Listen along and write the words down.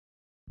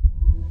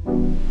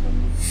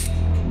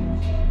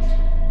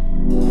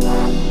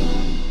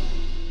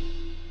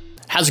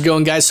How's it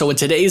going, guys? So in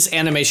today's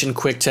animation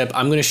quick tip,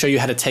 I'm going to show you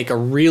how to take a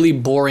really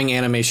boring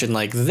animation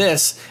like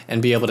this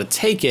and be able to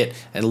take it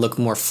and look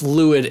more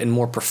fluid and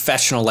more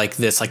professional like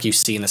this, like you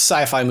see in the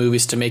sci-fi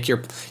movies, to make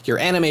your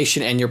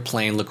animation and your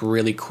plane look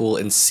really cool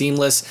and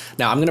seamless.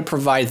 Now I'm going to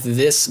provide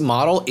this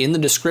model in the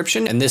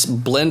description, and this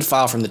blend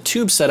file from the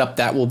tube setup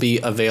that will be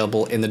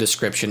available in the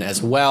description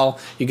as well.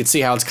 You can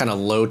see how it's kind of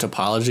low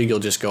topology. You'll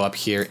just go up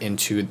here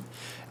into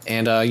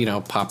and you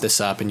know, pop this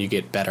up and you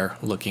get better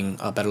looking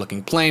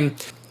plane.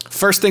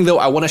 First thing though,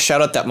 I want to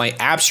shout out that my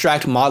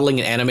abstract modeling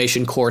and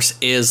animation course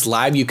is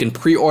live. You can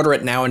pre-order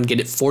it now and get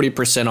it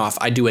 40% off.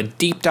 I do a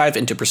deep dive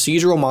into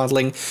procedural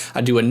modeling.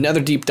 I do another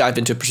deep dive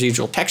into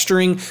procedural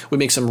texturing. We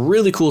make some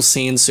really cool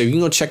scenes, so you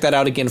can go check that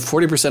out again,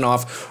 40%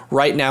 off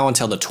right now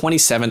until the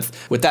 27th.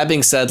 With that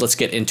being said, let's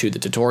get into the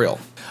tutorial.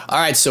 All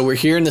right, so we're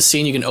here in the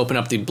scene. You can open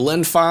up the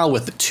blend file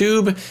with the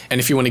tube, and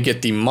if you want to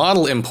get the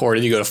model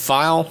imported, you go to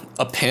File,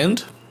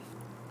 Append,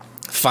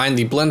 find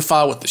the blend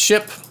file with the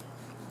ship,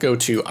 go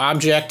to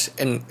Object,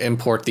 and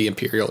import the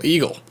Imperial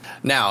Eagle.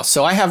 Now,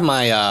 so I have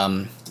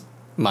my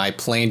my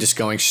plane just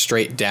going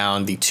straight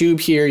down the tube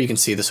here. You can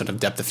see the sort of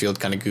depth of field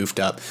kind of goofed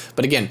up.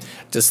 But again,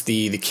 just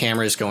the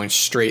camera is going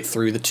straight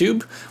through the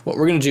tube. What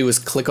we're going to do is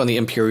click on the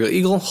Imperial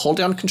Eagle, hold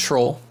down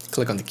Control,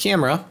 click on the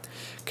camera,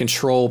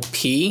 Control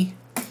P,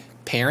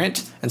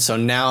 parent, and so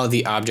now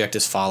the object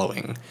is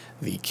following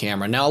the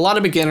camera. Now, a lot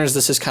of beginners,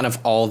 this is kind of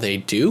all they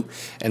do,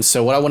 and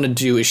so what I want to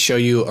do is show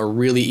you a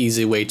really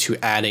easy way to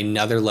add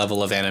another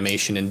level of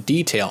animation and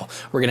detail.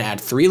 We're going to add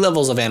 3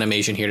 levels of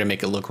animation here to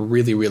make it look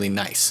really, really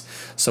nice.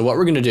 So what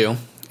we're going to do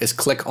is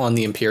click on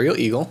the Imperial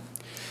Eagle,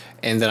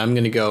 and then I'm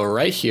going to go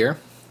right here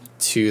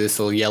to this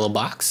little yellow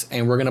box,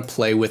 and we're going to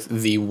play with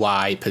the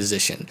Y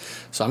position.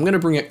 So I'm going to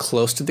bring it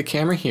close to the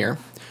camera here.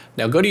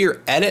 Now go to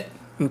your Edit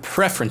and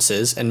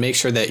Preferences and make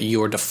sure that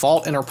your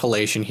default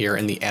interpolation here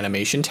in the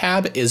Animation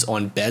tab is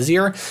on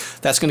Bezier.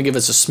 That's going to give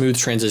us a smooth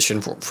transition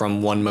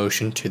from one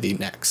motion to the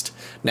next.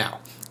 Now,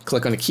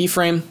 click on the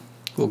keyframe.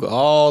 We'll go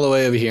all the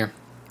way over here,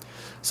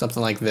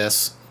 something like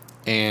this,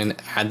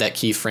 and add that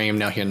keyframe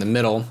now here in the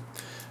middle.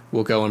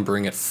 We'll go and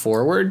bring it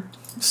forward.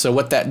 So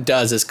what that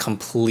does is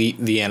complete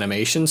the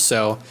animation.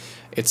 So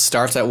it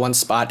starts at one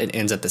spot, it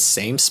ends at the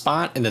same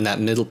spot, and then that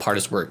middle part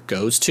is where it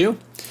goes to.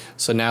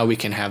 So now we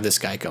can have this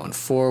guy going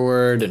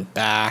forward and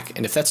back,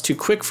 and if that's too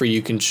quick for you,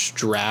 you can just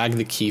drag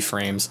the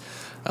keyframes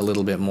a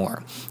little bit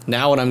more.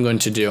 Now what I'm going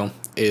to do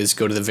is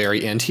go to the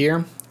very end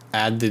here,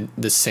 add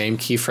the same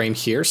keyframe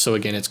here, so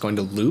again it's going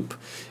to loop,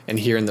 and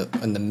here in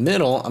the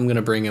middle I'm going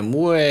to bring him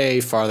way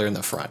farther in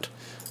the front,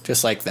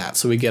 just like that.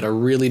 So we get a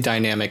really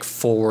dynamic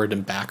forward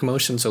and back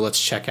motion. So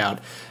let's check out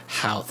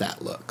how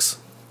that looks.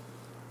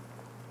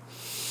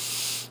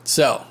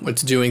 So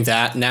it's doing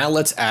that. Now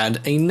let's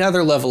add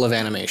another level of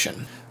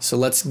animation. So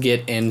let's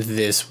get in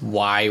this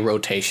Y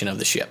rotation of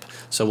the ship.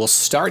 So we'll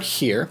start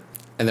here,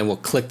 and then we'll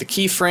click the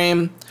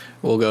keyframe.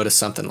 We'll go to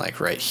something like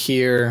right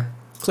here,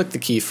 click the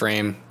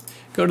keyframe,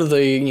 go to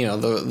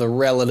the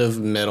relative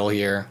middle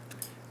here,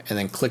 and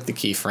then click the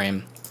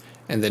keyframe.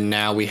 And then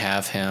now we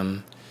have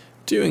him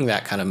doing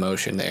that kind of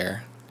motion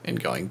there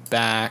and going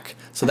back.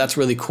 So that's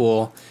really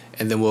cool.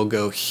 And then we'll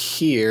go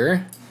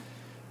here,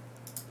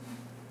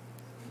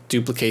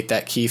 duplicate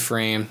that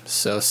keyframe,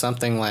 so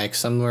something like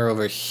somewhere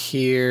over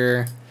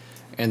here,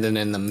 and then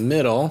in the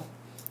middle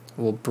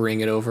we'll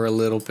bring it over a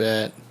little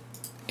bit,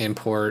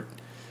 import,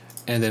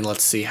 and then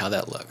let's see how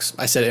that looks.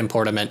 I said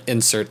import, I meant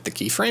insert the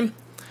keyframe.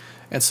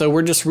 And so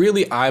we're just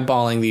really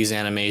eyeballing these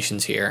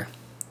animations here.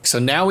 So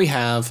now we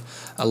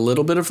have a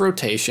little bit of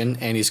rotation,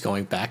 and he's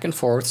going back and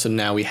forth. So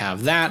now we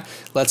have that.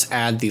 Let's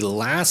add the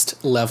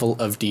last level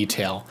of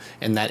detail,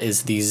 and that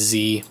is the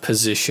Z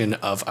position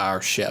of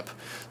our ship.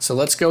 So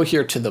let's go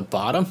here to the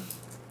bottom.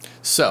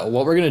 So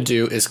what we're going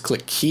to do is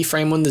click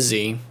keyframe on the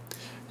Z,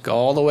 go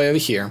all the way over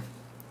here,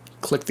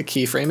 click the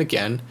keyframe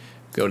again,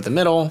 go to the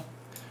middle,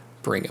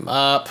 bring him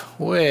up,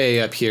 way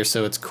up here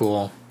so it's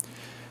cool,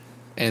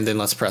 and then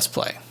let's press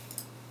play.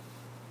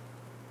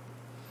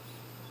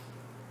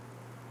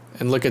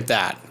 And look at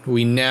that.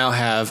 We now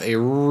have a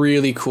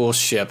really cool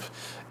ship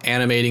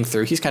animating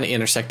through. He's kind of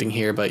intersecting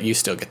here, but you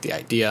still get the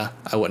idea.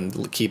 I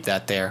wouldn't keep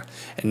that there.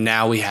 And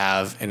now we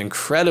have an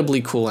incredibly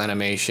cool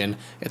animation.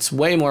 It's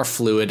way more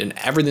fluid and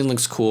everything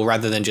looks cool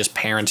rather than just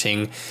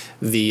parenting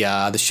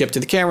the ship to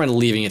the camera and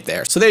leaving it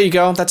there. So there you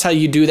go. That's how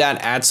you do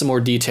that. Add some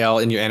more detail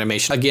in your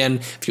animation. Again,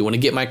 if you want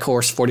to get my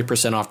course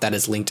 40% off, that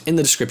is linked in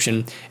the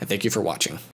description. And thank you for watching.